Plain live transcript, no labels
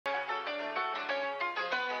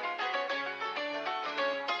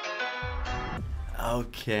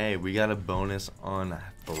Okay, we got a bonus on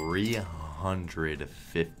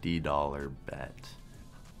 $350 bet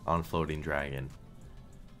on Floating Dragon.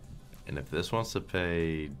 And if this wants to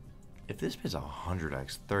pay, if this pays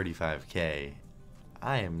 100x 35k,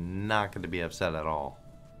 I am not going to be upset at all.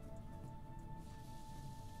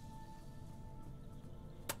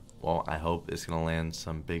 Well, I hope it's going to land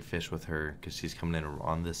some big fish with her because she's coming in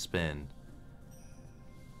on this spin.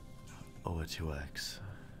 Oh, a 2x.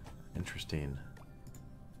 Interesting.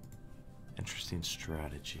 Interesting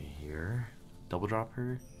strategy here. Double drop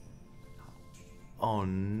her. Oh,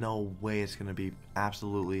 no way it's going to be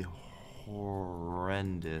absolutely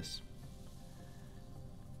horrendous.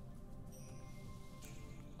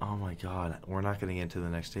 Oh my god, we're not going to get into the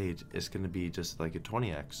next stage. It's going to be just like a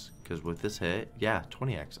 20x. Because with this hit, yeah,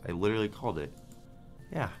 20x. I literally called it.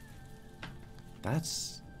 Yeah.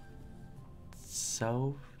 That's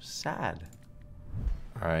so sad.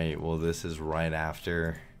 Alright, well this is right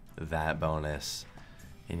after that bonus.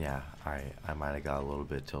 And yeah, I might have got a little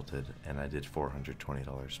bit tilted. And I did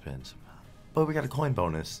 $420 spins. But we got a coin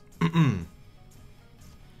bonus.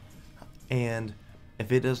 And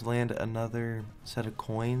if it does land another set of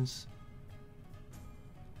coins,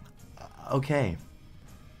 okay,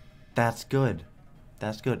 that's good.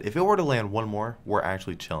 That's good. If it were to land one more, we're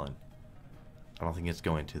actually chilling. I don't think it's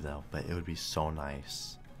going to though, but it would be so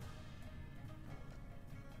nice.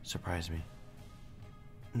 Surprise me.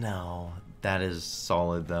 No, that is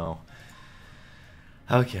solid though.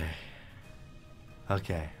 Okay.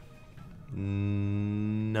 Okay.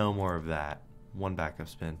 No more of that. One backup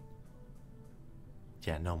spin.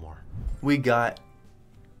 Yeah, no more. We got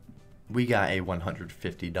a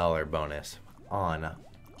 $150 bonus on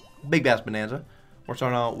Big Bass Bonanza. We're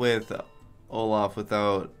starting out with Olaf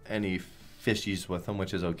without any fishies with him,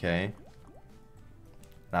 which is okay.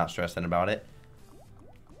 Not stressing about it.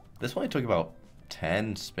 This only took about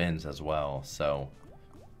 10 spins as well, so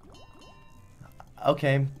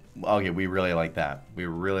okay. Okay, we really like that. We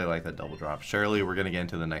really like that double drop. Surely we're gonna get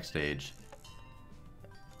into the next stage.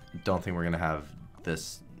 Don't think we're gonna have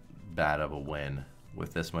this bad of a win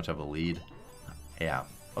with this much of a lead. Yeah,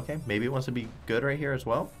 okay, maybe it wants to be good right here as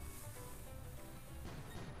well.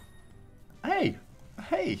 Hey,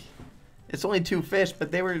 it's only 2 fish,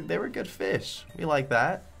 but they were good fish. We like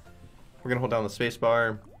that. We're gonna hold down the space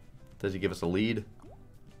bar. Does he give us a lead?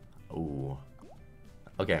 Ooh,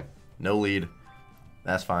 okay, no lead.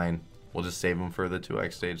 That's fine. We'll just save him for the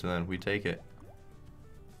 2x stage and then we take it.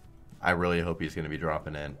 I really hope he's gonna be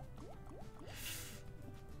dropping in.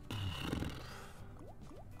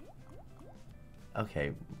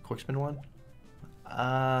 Okay, quick spin one.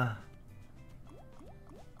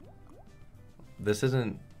 This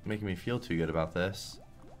isn't making me feel too good about this.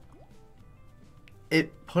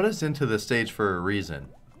 It put us into the stage for a reason.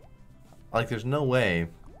 Like, there's no way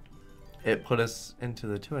it put us into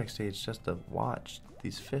the 2x stage just to watch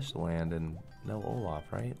these fish land and no Olaf,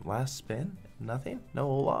 right? Last spin? Nothing? No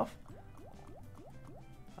Olaf?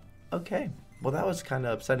 Okay. Well, that was kind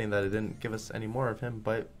of upsetting that it didn't give us any more of him,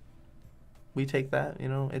 but we take that, you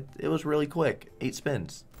know, it was really quick. 8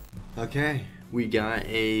 spins. Okay, we got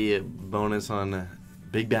a bonus on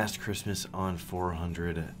Big Bass Christmas on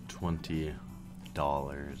 $420.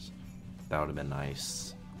 That would have been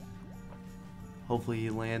nice. Hopefully he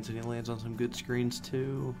lands, and he lands on some good screens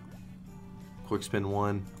too. Quick spin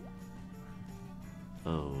one.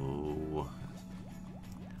 Oh.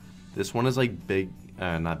 This one is like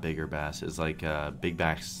not bigger bass. It's like Big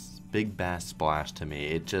Bass Splash to me.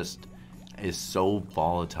 It just is so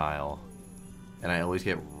volatile, and I always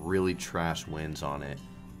get really trash wins on it.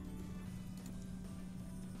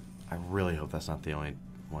 I really hope that's not the only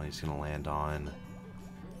one he's gonna land on.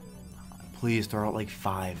 Please throw out like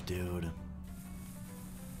 5, dude.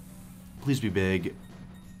 Please be big.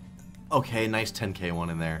 Okay, nice 10k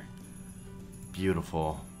one in there.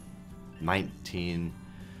 Beautiful.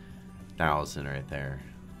 19,000 right there.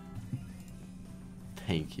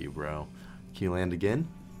 Thank you, bro. Can you land again?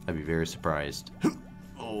 I'd be very surprised.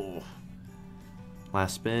 Oh.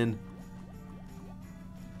 Last spin.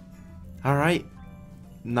 Alright.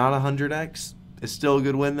 Not 100x. It's still a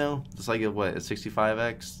good win though. It's like a, what, a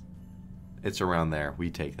 65x? It's around there.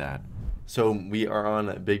 We take that. So we are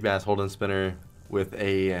on Big Bass Hold and Spinner with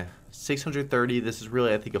a 630. This is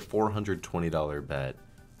really, I think, a $420 bet.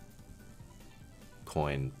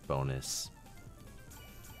 Coin bonus.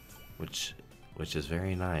 Which is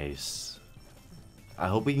very nice. I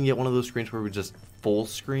hope we can get one of those screens where we just full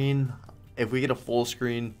screen. If we get a full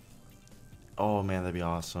screen, oh man, that'd be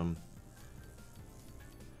awesome.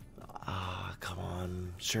 Ah, come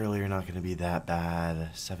on. Surely you're not going to be that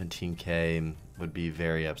bad. 17k would be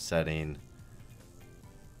very upsetting.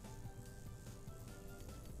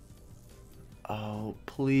 Oh,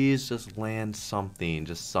 please just land something.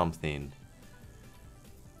 Just something.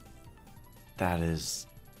 That is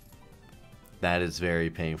very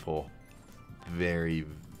painful. Very,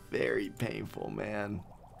 very painful, man.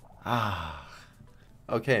 Ah.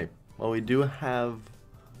 Okay. Well, we do have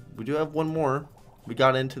one more. We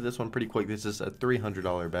got into this one pretty quick. This is a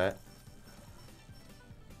 $300 bet.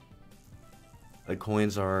 The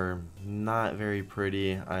coins are not very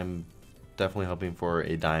pretty. I'm definitely hoping for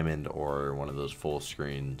a diamond or one of those full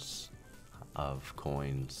screens of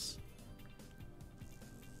coins.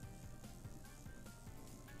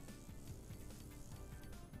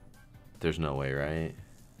 There's no way, right?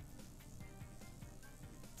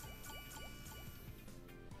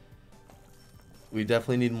 We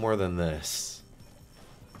definitely need more than this.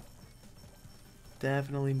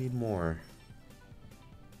 Definitely need more.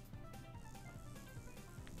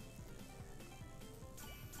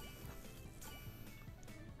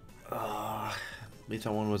 At least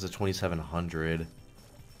that one was a 2700.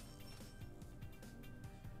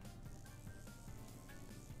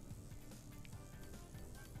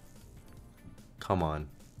 Come on.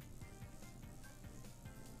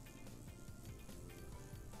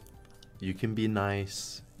 You can be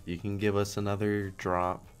nice. You can give us another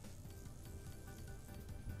drop.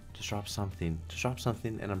 Just drop something. Just drop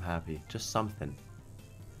something and I'm happy. Just something.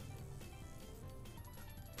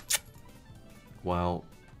 Well,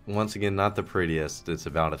 once again, not the prettiest. It's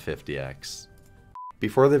about a 50x.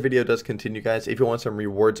 Before the video does continue, guys, if you want some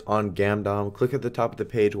rewards on Gamdom, click at the top of the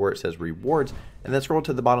page where it says rewards, and then scroll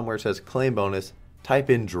to the bottom where it says claim bonus, type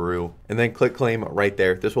in Drew, and then click claim right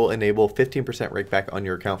there. This will enable 15% rake back on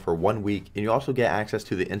your account for 1 week, and you also get access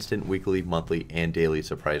to the instant weekly, monthly, and daily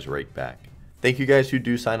surprise rake back. Thank you guys who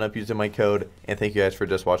do sign up using my code, and thank you guys for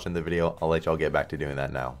just watching the video. I'll let y'all get back to doing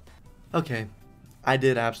that now. Okay, I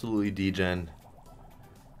did absolutely degen,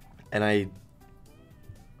 and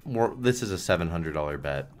this is a $700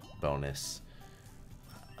 bet bonus.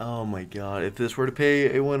 Oh my god, if this were to pay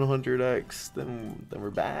a 100x, then we're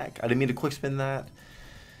back. I didn't mean to quick spin that.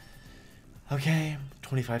 Okay,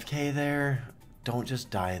 25k there. Don't just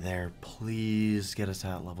die there. Please get us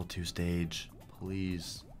at level 2 stage.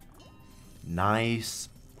 Please. Nice.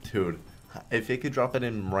 Dude, if it could drop it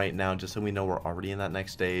in right now, just so we know we're already in that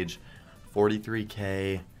next stage.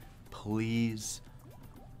 43k. Please.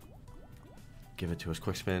 Give it to us.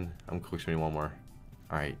 Quick spin. I'm quick spinning one more.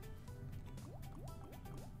 Alright.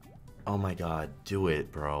 Oh my god. Do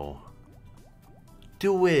it, bro.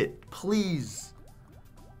 Do it. Please.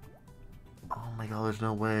 Oh my god. There's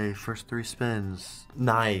no way. First 3 spins.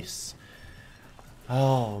 Nice.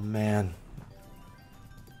 Oh man.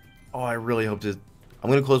 Oh, I really hope this. I'm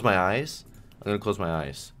going to close my eyes. I'm going to close my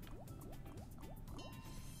eyes.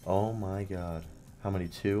 Oh my god. How many?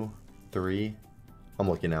 2? 3? I'm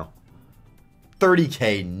looking now.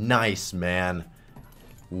 30k, nice, man.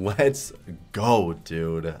 Let's go,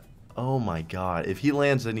 dude. Oh my god. If he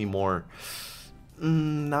lands any more,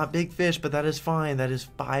 not big fish, but that is fine. That is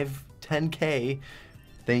 10k.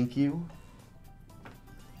 Thank you.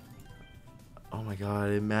 Oh my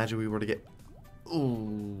god. Imagine we were to get.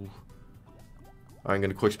 Ooh. Alright, I'm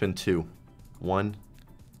gonna quick spin 2. 1,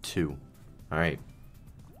 2. Alright.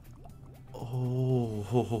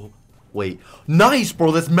 Oh. Wait. Nice,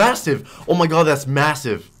 bro. That's massive. Oh my god, that's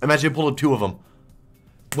massive. Imagine I pulled up 2 of them.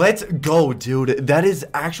 Let's go, dude. That is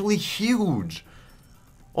actually huge.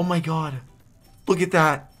 Oh my god. Look at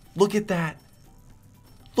that. Look at that.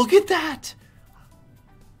 Look at that.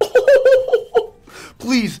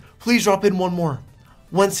 Please. Please drop in one more.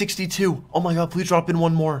 162. Oh my god, please drop in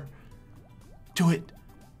one more. Do it.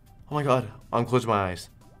 Oh my god. I'm closing my eyes.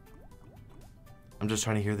 I'm just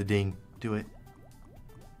trying to hear the ding. Do it.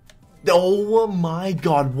 Oh my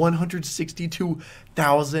god,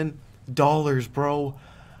 $162,000, bro.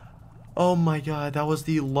 Oh my god, that was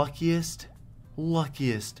the luckiest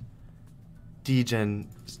degen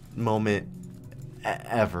moment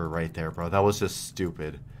ever right there, bro. That was just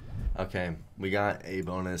stupid. Okay, we got a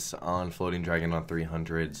bonus on Floating Dragon on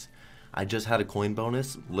 300s. I just had a coin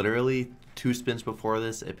bonus. Literally 2 spins before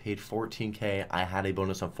this, it paid 14k. I had a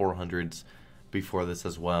bonus on 400s before this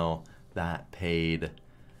as well. That paid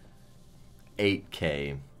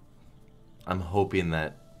 8k. I'm hoping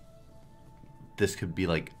that this could be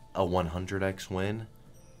like a 100x win.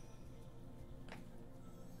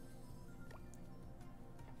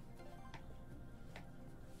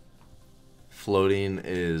 Floating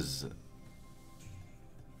is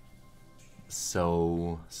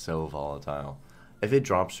so volatile. If it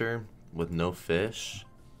drops her with no fish,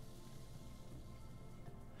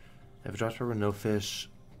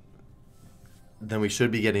 then we should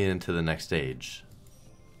be getting into the next stage.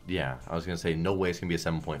 Yeah, I was going to say, no way it's going to be a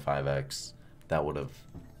 7.5x. That would have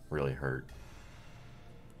really hurt.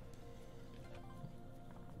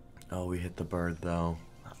 Oh, we hit the bird, though.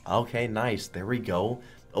 Okay, nice. There we go.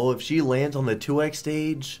 Oh, if she lands on the 2x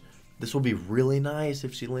stage, this will be really nice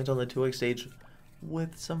if she lands on the 2x stage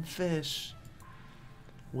with some fish.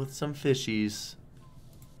 With some fishies.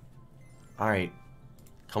 Alright.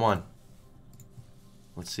 Come on.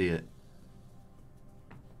 Let's see it.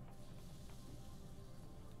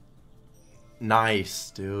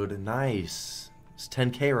 Nice, dude. Nice. It's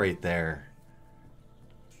 10K right there.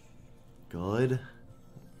 Good.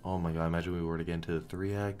 Oh my god, imagine we were to get into the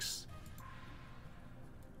 3x.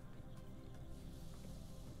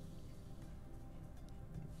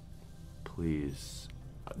 Please.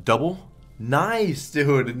 Double? Nice,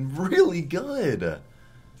 dude. Really good.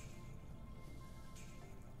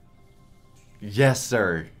 Yes,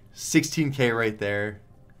 sir. 16K right there.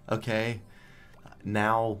 Okay.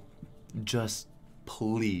 Now, just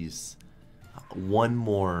please. One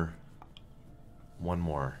more. One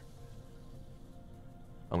more.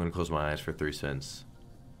 I'm going to close my eyes for 3 cents.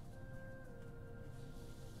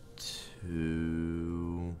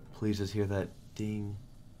 2. Please just hear that ding.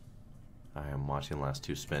 I am watching the last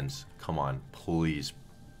 2 spins. Come on, please.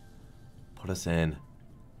 Put us in.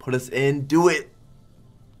 Put us in. Do it.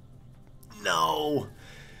 No.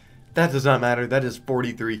 That does not matter. That is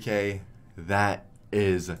 43K. That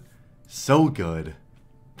is so good.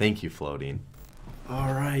 Thank you, floating.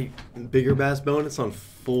 All right. Bigger bass bonus on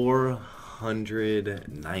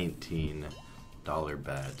 $419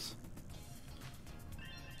 bets.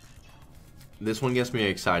 This one gets me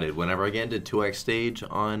excited. Whenever I get into 2x stage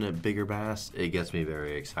on bigger bass, it gets me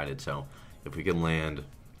very excited. So if we can land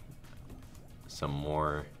some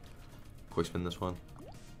more, quick spin this one.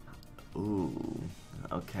 Ooh,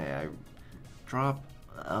 okay, I drop.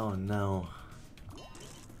 Oh no.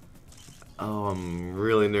 Oh, I'm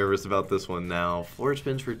really nervous about this one now. 4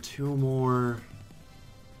 spins for 2 more.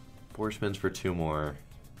 4 spins for 2 more.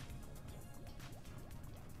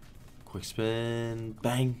 Quick spin,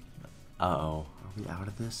 bang. Uh-oh, are we out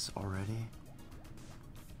of this already?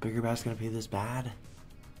 Bigger bass gonna pay this bad?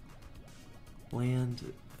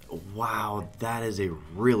 Land. Wow, that is a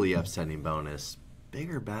really upsetting bonus.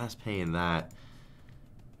 Bigger bass paying that.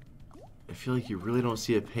 I feel like you really don't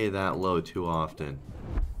see it pay that low too often.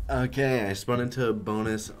 Okay, I spun into a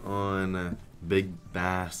bonus on Big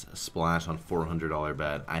Bass Splash on $400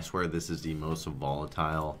 bet. I swear this is the most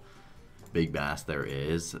volatile big bass there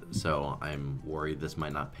is, so I'm worried this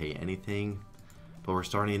might not pay anything. But we're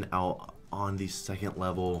starting out on the 2nd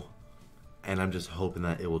level, and I'm just hoping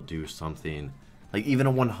that it will do something. Like even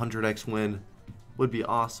a 100x win would be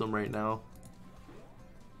awesome right now.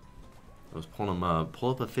 I was pulling him up.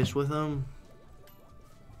 Pull up a fish with him.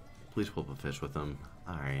 Please pull up a fish with him.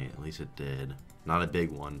 Alright, at least it did. Not a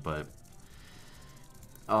big one, but...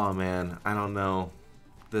 Oh man, I don't know.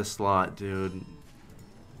 This slot, dude.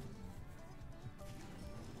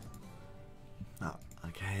 Oh,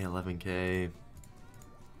 okay, 11K.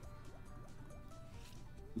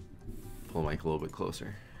 Pull the mic a little bit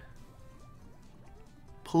closer.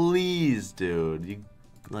 Please, dude. You,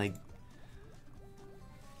 like...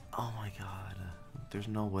 Oh my god. There's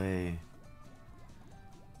no way.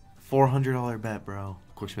 $400 bet, bro.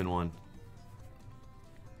 Quick spin 1.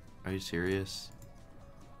 Are you serious?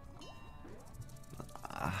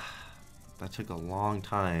 That took a long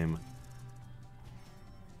time.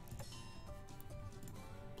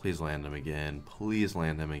 Please land him again. Please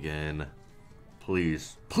land him again.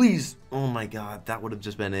 Please. Please! Oh my god, that would have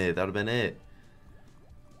just been it. That would have been it.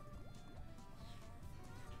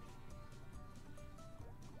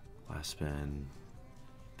 Last spin.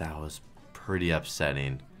 That was pretty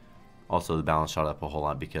upsetting. Also, the balance shot up a whole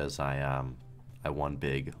lot because I won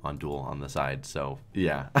big on duel on the side. So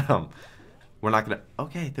yeah, we're not gonna.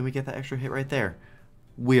 Okay, then we get that extra hit right there.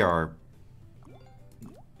 We are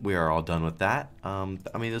all done with that. I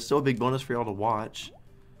mean, there's still a big bonus for y'all to watch.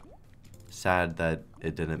 Sad that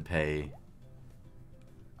it didn't pay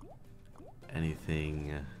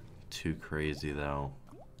anything too crazy though.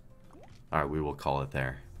 All right, we will call it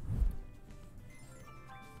there.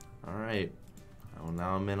 All right. Well,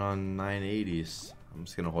 now I'm in on 980s. I'm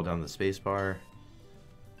just gonna hold down the space bar.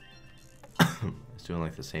 It's doing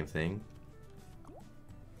like the same thing.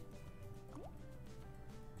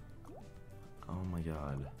 Oh my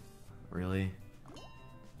god. Really?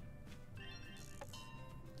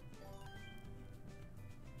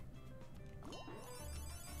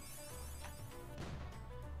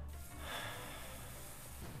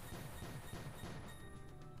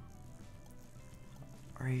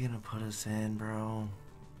 Are you gonna put us in, bro?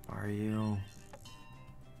 Are you?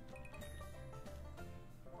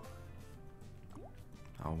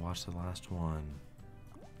 I'll watch the last one.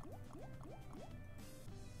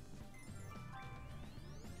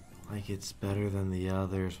 Like, it's better than the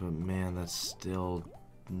others, but man, that's still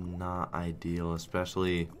not ideal,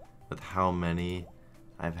 especially with how many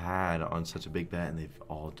I've had on such a big bet, and they've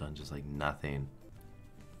all done just like nothing.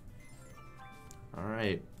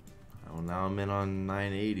 Alright, well, now I'm in on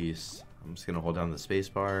 980s. I'm just gonna hold down the space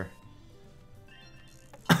bar.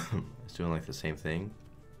 It's doing like the same thing.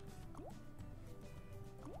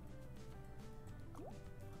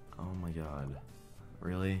 Oh my god.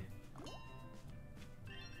 Really?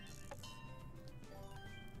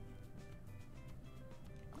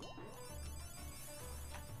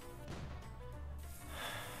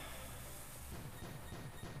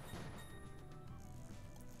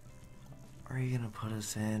 Are you gonna put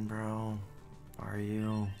us in, bro? Are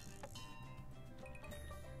you?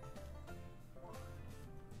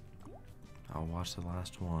 I'll watch the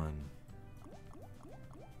last one.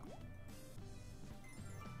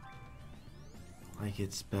 Like,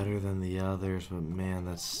 it's better than the others, but man,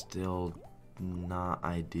 that's still not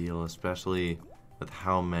ideal, especially with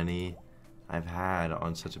how many I've had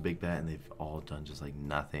on such a big bet, and they've all done just like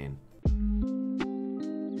nothing.